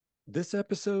This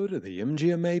episode of the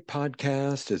MGMA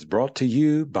podcast is brought to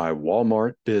you by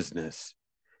Walmart Business.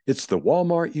 It's the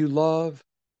Walmart you love,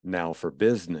 now for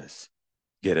business.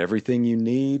 Get everything you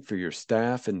need for your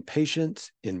staff and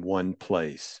patients in one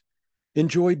place.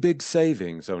 Enjoy big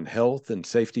savings on health and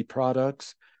safety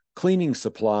products, cleaning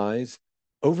supplies,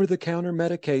 over-the-counter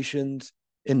medications,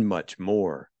 and much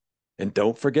more. And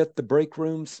don't forget the break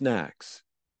room snacks.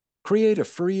 Create a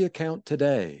free account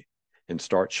today and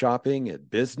start shopping at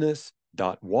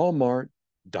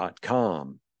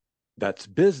business.walmart.com. That's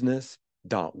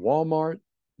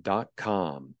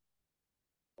business.walmart.com.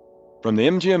 From the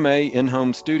MGMA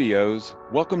in-home studios,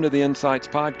 welcome to the Insights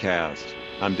Podcast.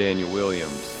 I'm Daniel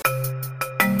Williams.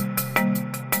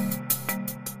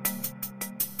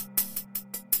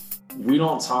 We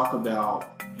don't talk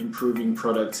about improving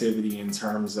productivity in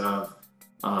terms of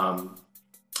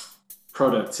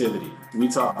productivity. We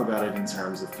talk about it in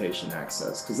terms of patient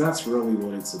access, because that's really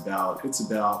what it's about. It's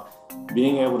about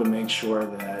being able to make sure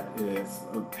that if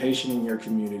a patient in your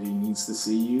community needs to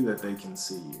see you, that they can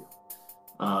see you.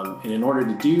 And in order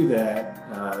to do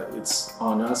that, it's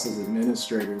on us as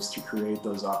administrators to create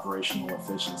those operational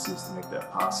efficiencies to make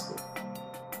that possible.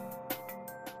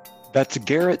 That's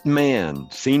Garrett Mann,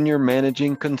 Senior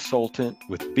Managing Consultant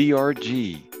with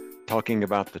BRG, talking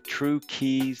about the true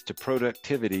keys to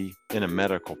productivity in a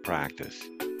medical practice.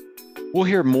 We'll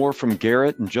hear more from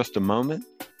Garrett in just a moment,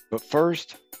 but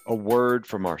first, a word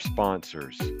from our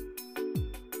sponsors.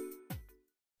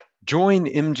 Join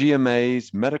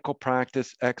MGMA's Medical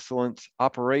Practice Excellence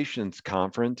Operations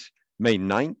Conference, May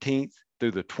 19th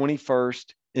through the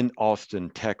 21st in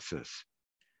Austin, Texas.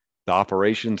 The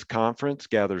Operations Conference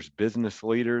gathers business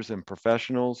leaders and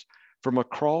professionals from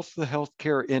across the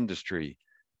healthcare industry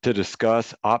to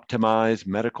discuss optimized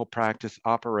medical practice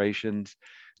operations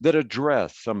that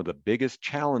address some of the biggest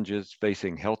challenges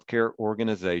facing healthcare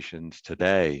organizations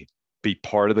today. Be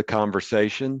part of the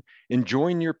conversation and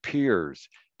join your peers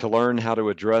to learn how to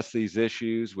address these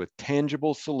issues with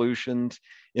tangible solutions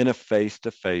in a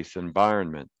face-to-face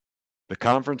environment. The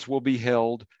conference will be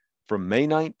held from May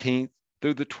 19th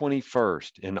through the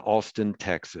 21st in Austin,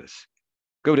 Texas.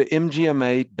 Go to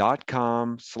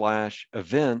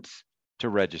mgma.com/events to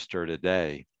register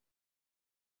today.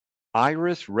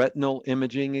 Iris retinal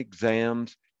imaging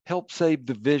exams help save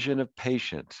the vision of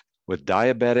patients with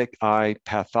diabetic eye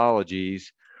pathologies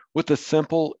with a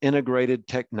simple integrated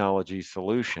technology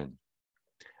solution.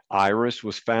 Iris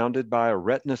was founded by a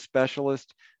retina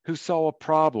specialist who saw a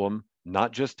problem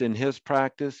not just in his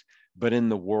practice, but in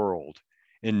the world,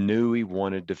 and knew he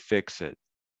wanted to fix it.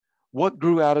 What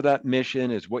grew out of that mission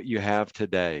is what you have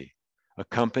today, a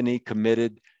company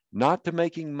committed not to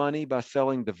making money by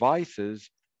selling devices,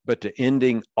 but to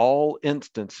ending all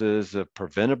instances of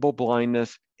preventable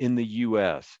blindness in the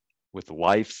U.S. with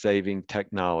life-saving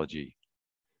technology.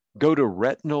 Go to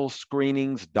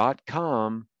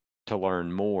retinalscreenings.com to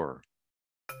learn more.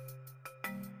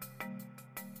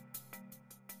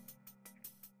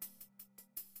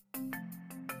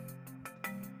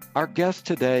 Our guest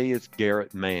today is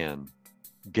Garrett Mann.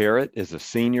 Garrett is a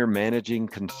senior managing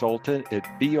consultant at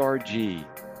BRG,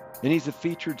 and he's a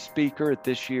featured speaker at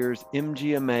this year's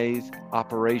MGMA's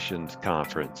Operations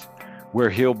Conference,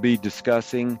 where he'll be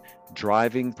discussing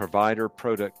driving provider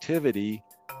productivity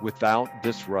without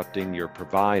disrupting your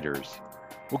providers.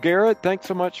 Well, Garrett, thanks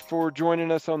so much for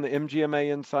joining us on the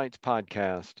MGMA Insights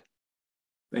podcast.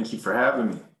 Thank you for having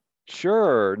me.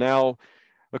 Sure. Now,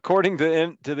 according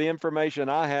to the information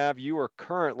I have, you are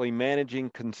currently managing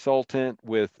consultant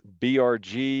with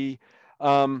BRG.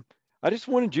 I just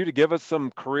wanted you to give us some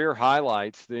career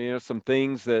highlights, some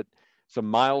things some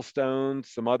milestones,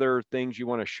 some other things you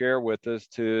want to share with us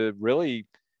to really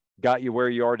got you where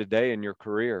you are today in your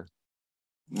career.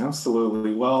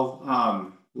 Absolutely. Well,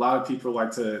 a lot of people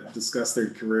like to discuss their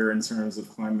career in terms of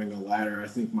climbing a ladder. I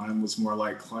think mine was more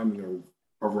like climbing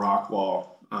a rock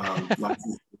wall, lots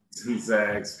of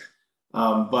zags.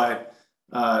 But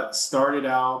started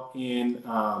out in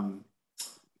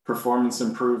performance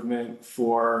improvement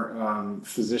for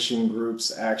physician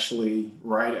groups actually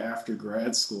right after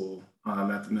grad school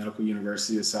at the Medical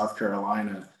University of South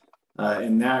Carolina.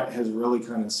 And that has really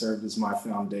kind of served as my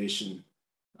foundation.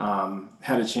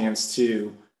 Had a chance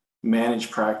to manage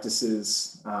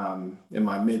practices in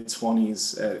my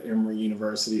mid-20s at Emory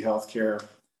University Healthcare,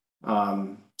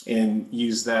 and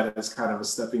use that as kind of a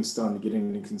stepping stone to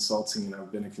getting into consulting. And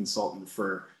I've been a consultant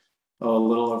for a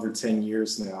little over 10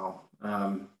 years now.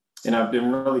 And I've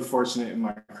been really fortunate in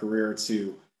my career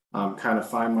to kind of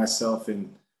find myself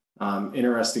in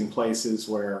interesting places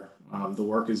where the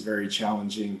work is very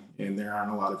challenging and there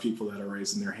aren't a lot of people that are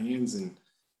raising their hands. And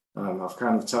I've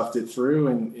kind of toughed it through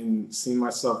and seen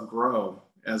myself grow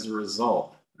as a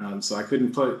result. So I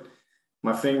couldn't put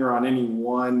my finger on any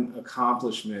one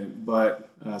accomplishment, but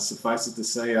suffice it to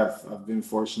say, I've been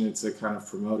fortunate to kind of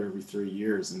promote every 3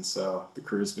 years. And so the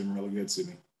career's been really good to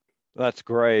me. That's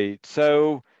great.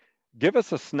 So give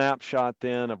us a snapshot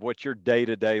then of what your day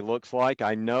to day looks like.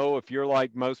 I know if you're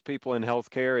like most people in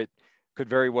healthcare, it could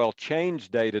very well change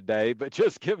day to day, but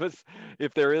just give us,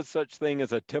 if there is such thing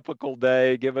as a typical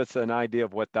day, give us an idea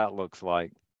of what that looks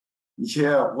like.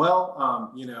 Yeah,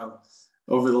 well,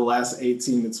 over the last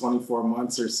 18 to 24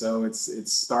 months or so,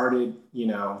 it's started,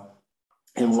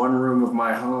 in one room of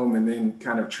my home and then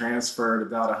kind of transferred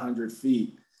about 100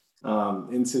 feet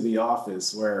into the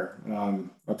office where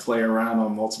I play around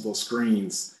on multiple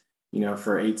screens,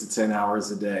 for 8 to 10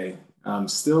 hours a day.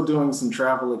 Still doing some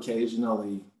travel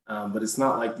occasionally, but it's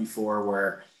not like before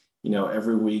where,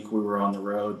 every week we were on the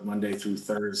road Monday through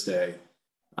Thursday.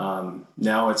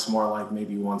 Now it's more like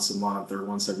maybe once a month or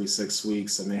once every 6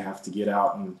 weeks. I may have to get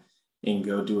out and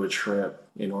go do a trip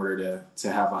in order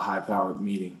to have a high powered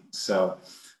meeting. So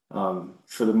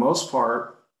for the most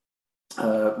part,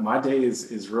 my day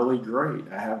is really great.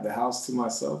 I have the house to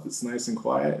myself. It's nice and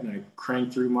quiet, and I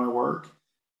crank through my work,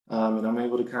 and I'm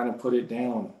able to kind of put it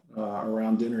down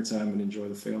around dinner time and enjoy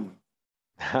the family.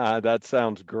 That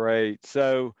sounds great.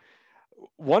 So,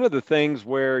 one of the things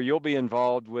where you'll be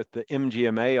involved with the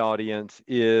MGMA audience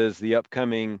is the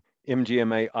upcoming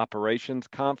MGMA Operations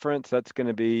Conference. That's going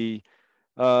to be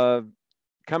uh,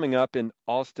 coming up in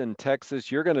Austin,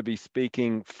 Texas. You're going to be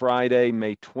speaking Friday,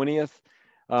 May 20th.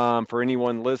 For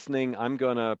anyone listening, I'm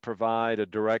going to provide a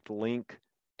direct link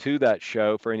to that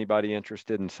show for anybody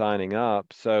interested in signing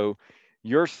up. So,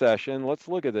 your session, let's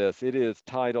look at this. It is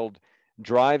titled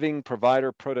Driving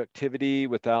Provider Productivity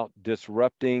Without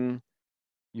Disrupting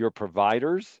Your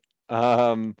Providers.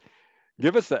 Um,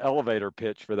 Give us the elevator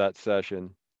pitch for that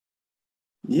session.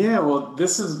 Yeah, well,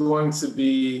 this is going to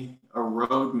be a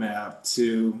roadmap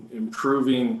to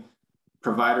improving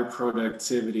provider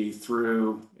productivity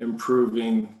through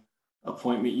improving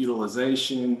appointment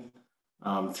utilization,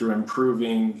 through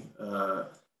improving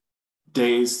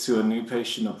days to a new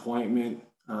patient appointment,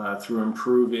 through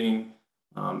improving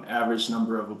average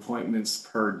number of appointments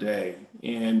per day.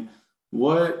 And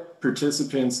what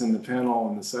participants in the panel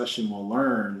and the session will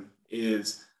learn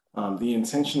is the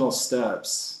intentional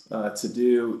steps to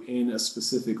do in a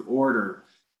specific order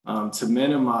to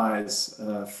minimize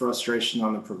frustration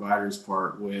on the provider's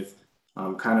part with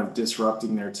kind of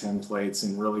disrupting their templates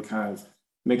and really kind of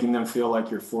making them feel like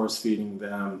you're force feeding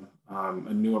them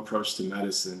a new approach to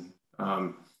medicine.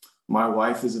 My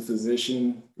wife is a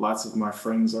physician, lots of my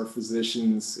friends are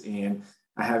physicians, and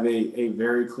I have a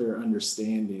very clear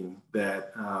understanding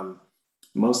that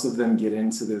most of them get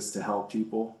into this to help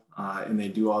people, and they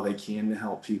do all they can to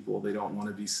help people. They don't want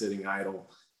to be sitting idle.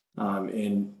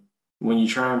 And when you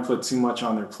try and put too much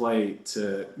on their plate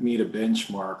to meet a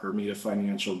benchmark or meet a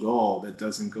financial goal, that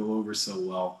doesn't go over so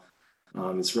well.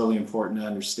 It's really important to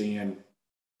understand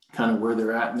kind of where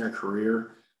they're at in their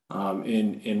career,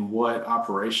 and what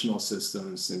operational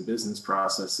systems and business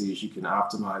processes you can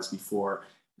optimize before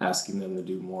asking them to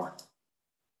do more.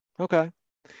 Okay.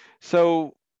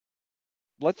 So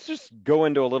let's just go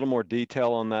into a little more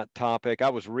detail on that topic. I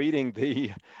was reading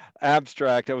the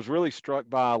abstract. I was really struck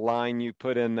by a line you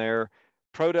put in there.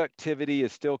 Productivity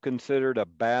is still considered a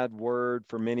bad word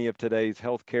for many of today's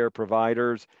healthcare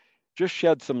providers. Just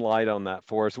shed some light on that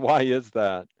for us. Why is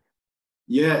that?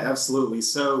 Yeah, absolutely.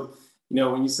 So,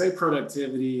 when you say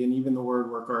productivity and even the word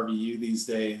work RVU these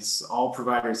days, all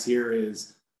providers hear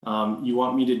is you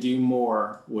want me to do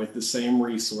more with the same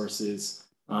resources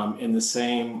and the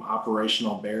same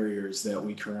operational barriers that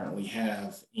we currently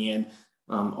have. And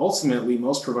ultimately,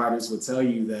 most providers would tell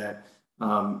you that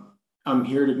I'm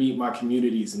here to meet my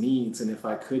community's needs. And if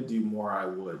I could do more, I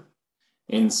would.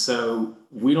 And so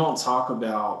we don't talk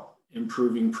about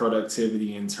improving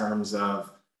productivity in terms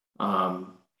of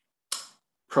um,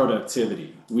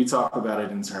 productivity. We talk about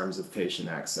it in terms of patient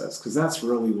access because that's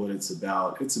really what it's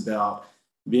about. It's about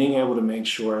being able to make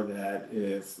sure that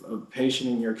if a patient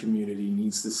in your community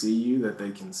needs to see you, that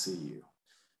they can see you.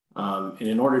 And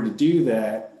in order to do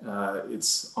that,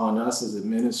 it's on us as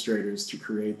administrators to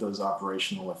create those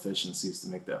operational efficiencies to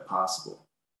make that possible.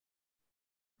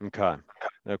 Okay.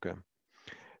 Okay.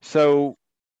 So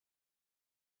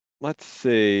let's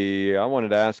see. I wanted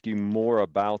to ask you more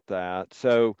about that.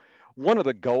 So, one of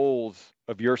the goals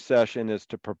of your session is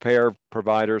to prepare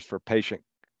providers for patient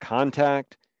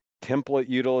contact, template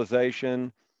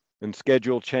utilization, and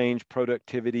schedule change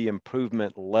productivity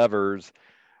improvement levers.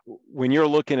 When you're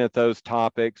looking at those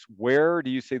topics, where do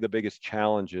you see the biggest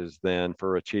challenges then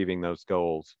for achieving those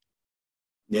goals?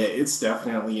 Yeah, it's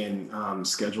definitely in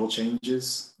schedule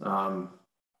changes.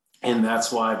 And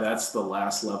that's why that's the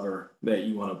last lever that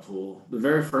you want to pull. The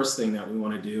very first thing that we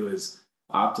want to do is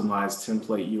optimize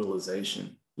template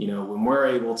utilization. When we're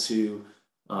able to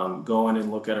go in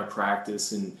and look at a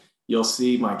practice, and you'll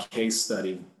see my case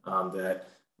study that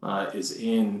is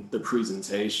in the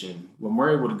presentation. When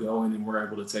we're able to go in and we're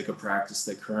able to take a practice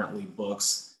that currently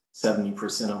books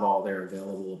 70% of all their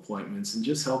available appointments and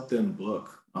just help them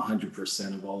book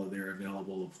 100% of all of their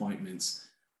available appointments.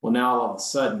 Well, now all of a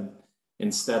sudden,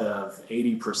 instead of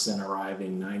 80%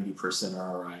 arriving, 90%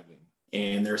 are arriving.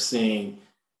 And they're seeing,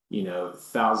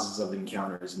 thousands of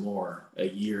encounters more a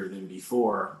year than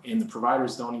before. And the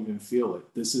providers don't even feel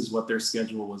it. This is what their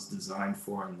schedule was designed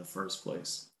for in the first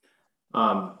place.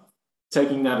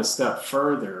 Taking that a step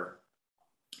further,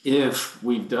 if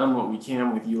we've done what we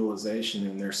can with utilization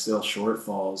and there's still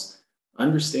shortfalls,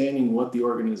 understanding what the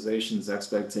organization's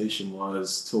expectation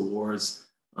was towards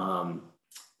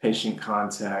patient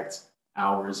contact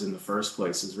hours in the first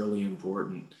place is really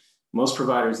important. Most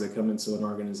providers that come into an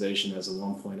organization as a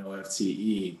 1.0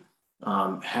 FTE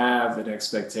have an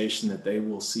expectation that they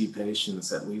will see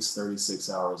patients at least 36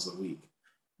 hours a week.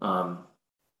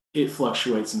 It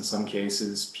fluctuates in some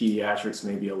cases. Pediatrics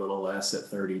may be a little less at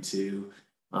 32.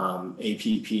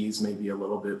 APPs may be a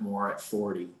little bit more at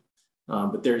 40.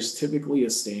 But there's typically a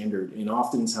standard, and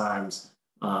oftentimes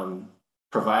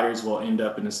providers will end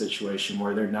up in a situation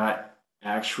where they're not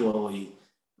actually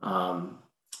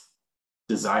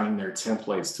designing their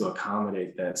templates to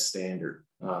accommodate that standard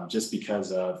just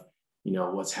because of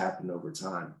what's happened over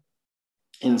time.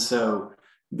 And so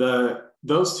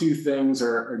those two things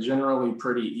are generally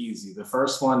pretty easy. The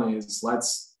first one is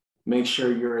let's make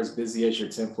sure you're as busy as your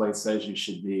template says you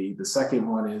should be. The second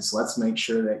one is let's make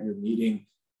sure that you're meeting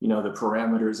the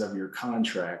parameters of your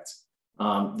contract.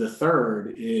 The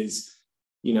third is,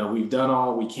 we've done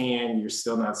all we can, you're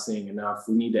still not seeing enough.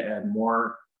 We need to add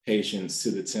more patients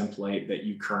to the template that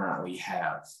you currently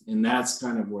have. And that's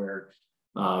kind of where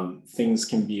things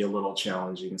can be a little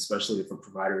challenging, especially if a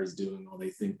provider is doing all they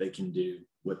think they can do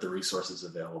with the resources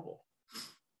available.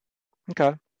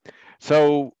 Okay.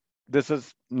 So this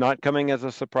is not coming as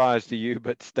a surprise to you,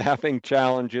 but staffing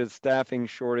challenges, staffing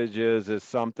shortages is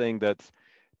something that's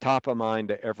top of mind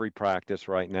to every practice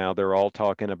right now. They're all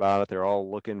talking about it. They're all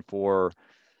looking for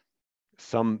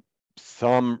some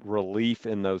relief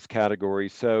in those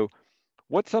categories. So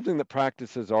what's something that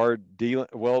practices are dealing,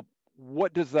 well,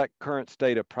 what does that current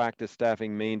state of practice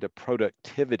staffing mean to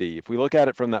productivity? If we look at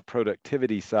it from that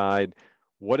productivity side,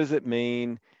 what does it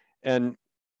mean? And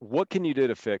what can you do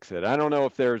to fix it? I don't know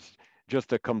if there's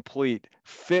just a complete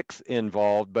fix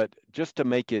involved, but just to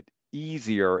make it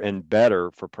easier and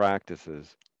better for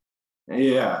practices.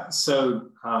 Yeah, so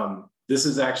this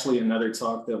is actually another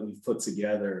talk that we've put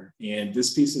together, and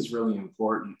this piece is really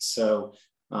important. So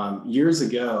years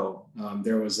ago,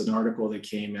 there was an article that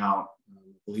came out, I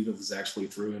believe it was actually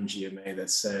through MGMA, that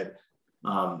said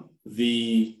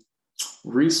the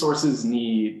resources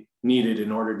needed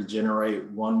in order to generate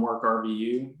one work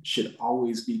RVU should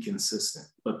always be consistent,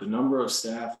 but the number of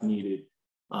staff needed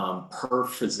per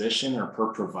physician or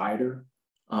per provider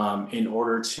in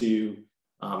order to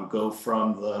go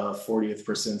from the 40th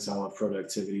percentile of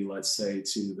productivity, let's say,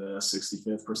 to the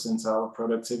 65th percentile of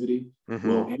productivity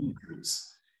will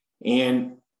increase.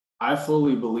 And I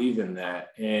fully believe in that.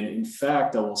 And in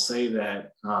fact, I will say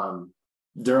that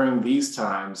during these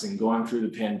times and going through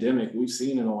the pandemic, we've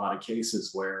seen in a lot of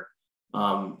cases where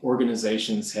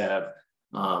organizations have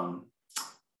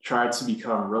tried to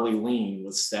become really lean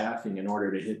with staffing in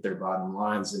order to hit their bottom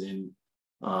lines. And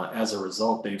as a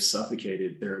result, they've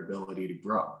suffocated their ability to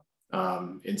grow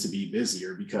and to be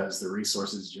busier because the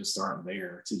resources just aren't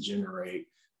there to generate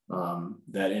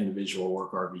that individual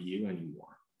work RVU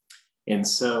anymore. And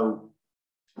so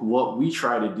what we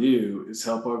try to do is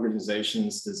help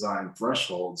organizations design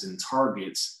thresholds and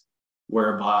targets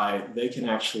whereby they can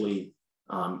actually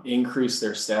increase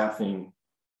their staffing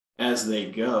as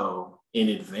they go in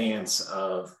advance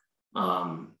of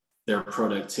their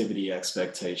productivity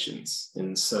expectations.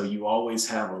 And so you always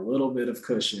have a little bit of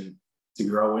cushion to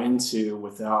grow into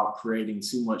without creating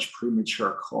too much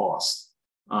premature cost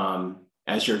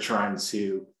as you're trying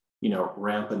to,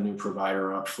 ramp a new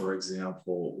provider up, for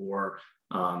example, or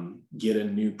get a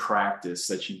new practice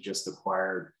that you just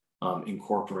acquired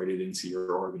incorporated into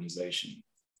your organization.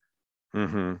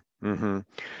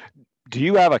 Do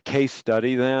you have a case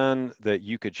study then that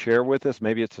you could share with us?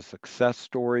 Maybe it's a success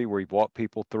story where you've walked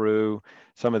people through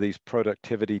some of these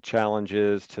productivity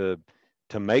challenges to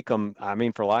make them, I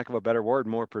mean, for lack of a better word,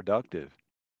 more productive?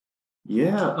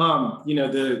 Yeah,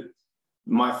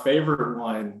 my favorite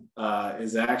one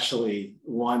is actually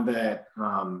one that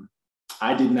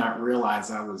I did not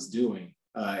realize I was doing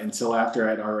until after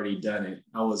I'd already done it.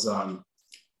 I was,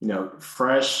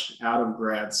 fresh out of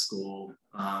grad school,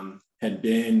 had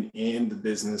been in the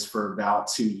business for about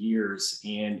 2 years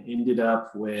and ended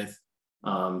up with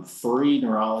three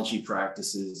neurology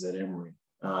practices at Emory.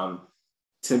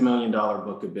 $10 million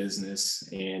book of business,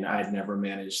 and I'd never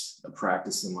managed a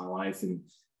practice in my life. And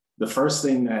the first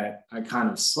thing that I kind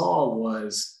of saw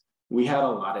was we had a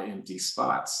lot of empty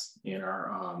spots in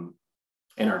our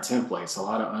templates, a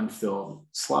lot of unfilled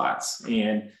slots.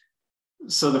 And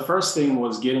so the first thing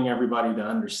was getting everybody to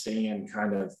understand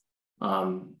kind of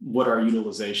what our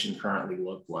utilization currently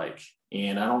looked like.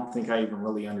 And I don't think I even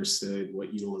really understood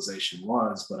what utilization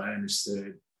was, but I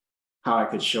understood how I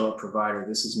could show a provider,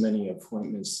 this is many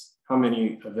appointments, how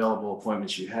many available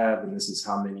appointments you have, and this is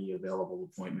how many available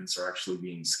appointments are actually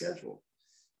being scheduled.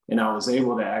 And I was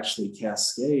able to actually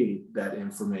cascade that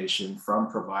information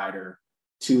from provider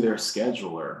to their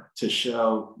scheduler to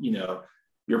show,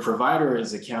 your provider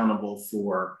is accountable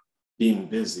for being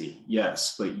busy,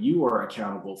 yes, but you are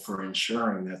accountable for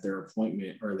ensuring that their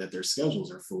appointment or that their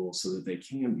schedules are full so that they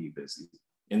can be busy.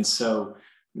 And so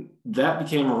that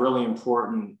became a really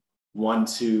important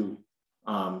 1-2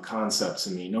 concept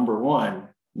to me. Number one,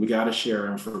 we got to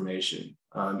share information.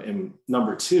 And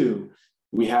number two,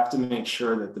 we have to make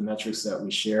sure that the metrics that we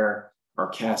share are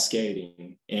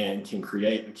cascading and can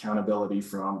create accountability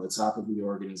from the top of the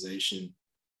organization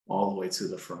all the way to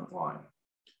the front line.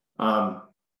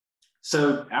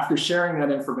 So after sharing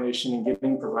that information and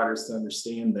getting providers to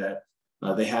understand that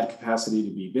they had capacity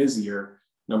to be busier,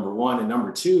 number one, and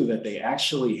number two, that they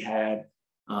actually had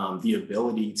the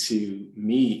ability to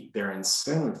meet their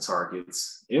incentive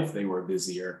targets if they were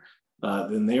busier,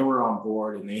 then they were on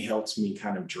board and they helped me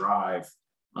kind of drive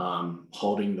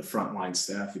holding the frontline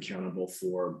staff accountable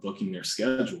for booking their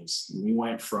schedules. And we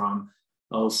went from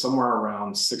somewhere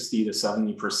around 60 to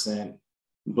 70%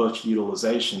 booked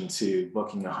utilization to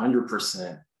booking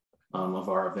 100% of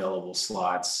our available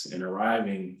slots and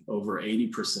arriving over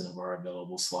 80% of our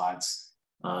available slots.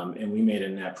 And we made a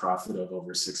net profit of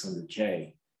over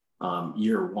 600K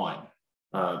year one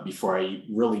before I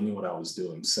really knew what I was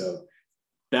doing. So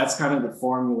that's kind of the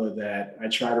formula that I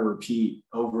try to repeat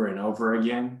over and over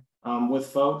again with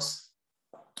folks.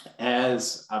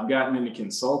 As I've gotten into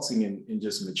consulting and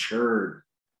just matured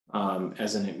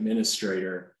as an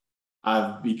administrator,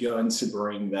 I've begun to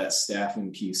bring that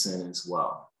staffing piece in as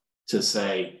well to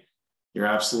say, you're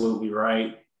absolutely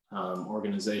right.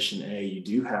 Organization A, you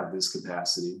do have this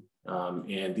capacity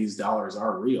and these dollars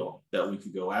are real that we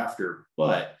could go after,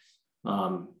 but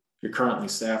you're currently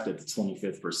staffed at the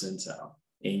 25th percentile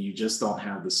and you just don't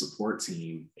have the support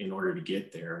team in order to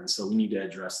get there. And so we need to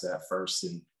address that first.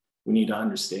 And we need to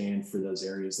understand for those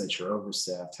areas that you're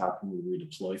overstaffed, how can we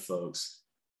redeploy folks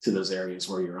to those areas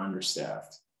where you're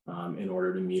understaffed in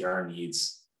order to meet our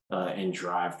needs and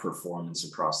drive performance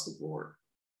across the board.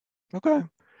 Okay.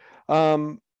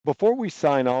 Before we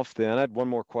sign off then, I had one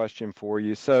more question for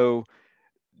you. So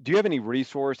do you have any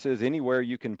resources anywhere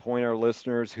you can point our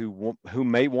listeners who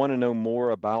may want to know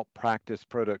more about practice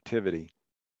productivity?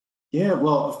 Yeah,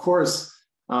 well, of course,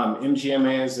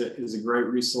 MGMA is a great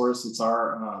resource. It's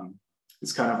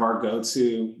it's kind of our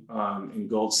go-to and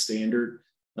gold standard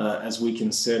as we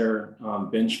consider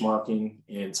benchmarking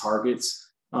and targets.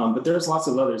 But there's lots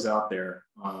of others out there.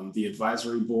 The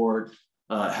advisory board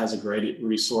has a great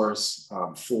resource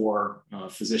for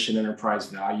physician enterprise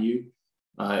value.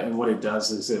 And what it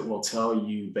does is it will tell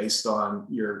you based on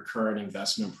your current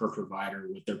investment per provider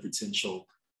what their potential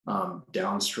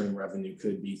downstream revenue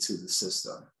could be to the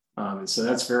system. And so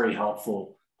that's very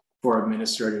helpful for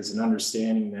administrators in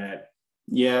understanding that,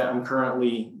 yeah, I'm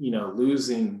currently,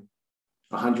 losing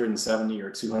 $170,000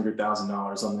 or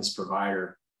 $200,000 on this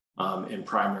provider in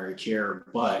primary care,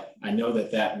 but I know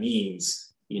that means,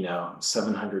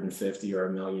 $750,000 or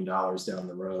 $1 million down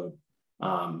the road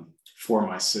for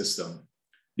my system.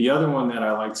 The other one that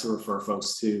I like to refer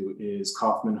folks to is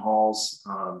Kaufman Hall's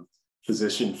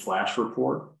Physician Flash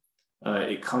Report.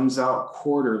 It comes out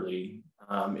quarterly,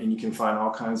 and you can find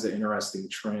all kinds of interesting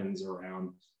trends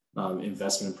around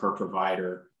investment per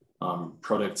provider,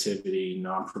 productivity,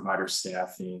 non-provider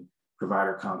staffing,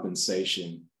 provider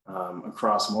compensation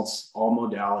across all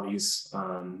modalities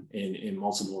in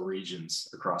multiple regions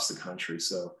across the country.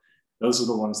 So those are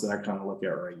the ones that I kind of look at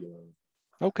regularly.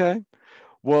 Okay.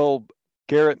 Well,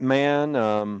 Garrett Mann,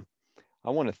 I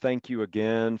want to thank you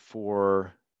again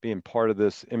for being part of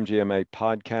this MGMA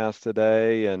podcast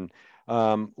today. And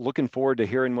Looking forward to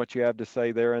hearing what you have to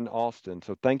say there in Austin.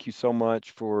 So thank you so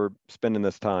much for spending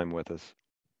this time with us.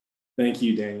 Thank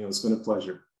you, Daniel. It's been a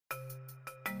pleasure.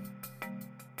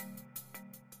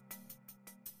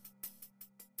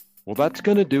 Well, that's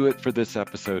going to do it for this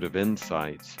episode of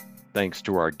Insights. Thanks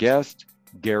to our guest,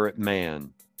 Garrett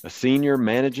Mann, a senior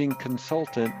managing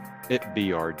consultant at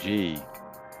BRG.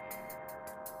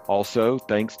 Also,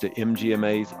 thanks to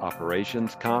MGMA's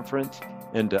Operations Conference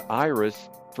and to Iris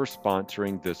for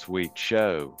sponsoring this week's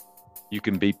show. You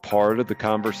can be part of the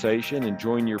conversation and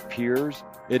join your peers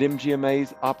at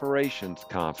MGMA's Operations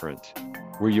Conference,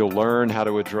 where you'll learn how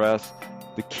to address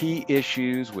the key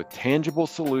issues with tangible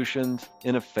solutions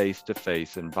in a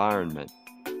face-to-face environment.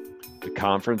 The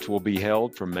conference will be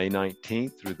held from May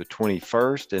 19th through the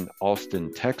 21st in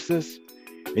Austin, Texas,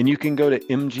 and you can go to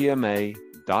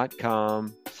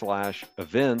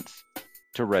mgma.com/events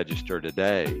to register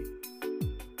today.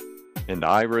 And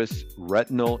Iris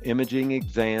retinal imaging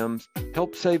exams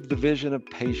help save the vision of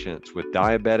patients with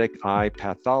diabetic eye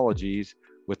pathologies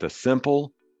with a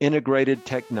simple, integrated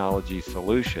technology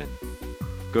solution.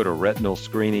 Go to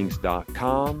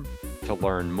retinalscreenings.com to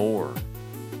learn more.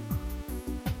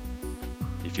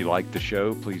 If you like the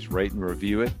show, please rate and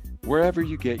review it wherever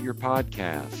you get your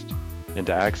podcast. And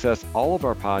to access all of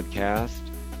our podcasts,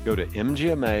 go to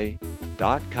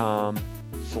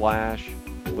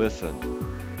mgma.com/listen.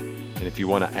 And if you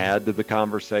want to add to the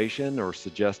conversation or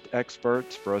suggest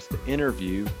experts for us to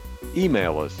interview,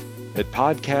 email us at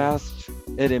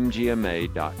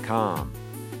podcasts@mgma.com.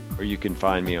 Or you can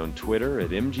find me on Twitter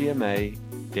at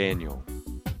mgma.daniel.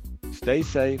 Stay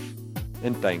safe,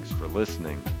 and thanks for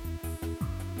listening.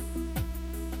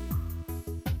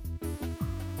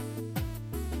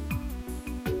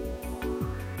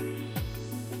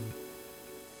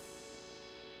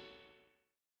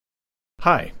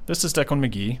 Hi, this is Declan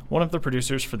McGee, one of the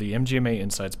producers for the MGMA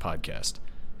Insights podcast.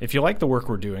 If you like the work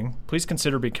we're doing, please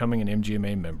consider becoming an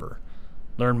MGMA member.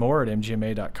 Learn more at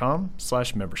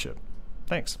mgma.com/membership.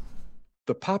 Thanks.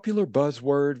 The popular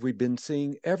buzzword we've been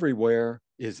seeing everywhere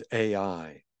is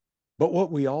AI. But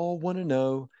what we all want to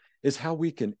know is how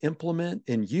we can implement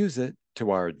and use it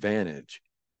to our advantage.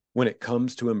 When it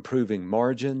comes to improving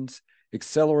margins,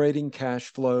 accelerating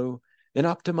cash flow, and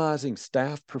optimizing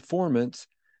staff performance,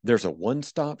 there's a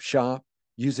one-stop shop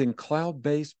using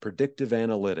cloud-based predictive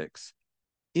analytics.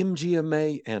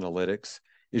 MGMA Analytics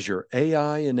is your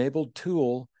AI-enabled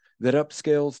tool that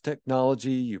upscales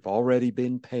technology you've already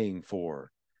been paying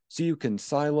for, so you can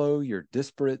silo your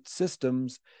disparate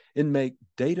systems and make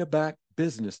data-backed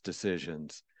business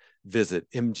decisions. Visit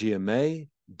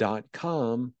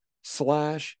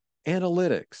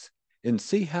mgma.com/analytics and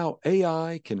see how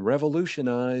AI can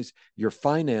revolutionize your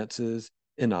finances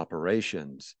and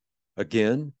operations.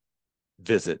 Again,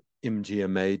 visit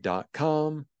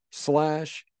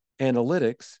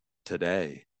mgma.com/analytics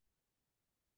today.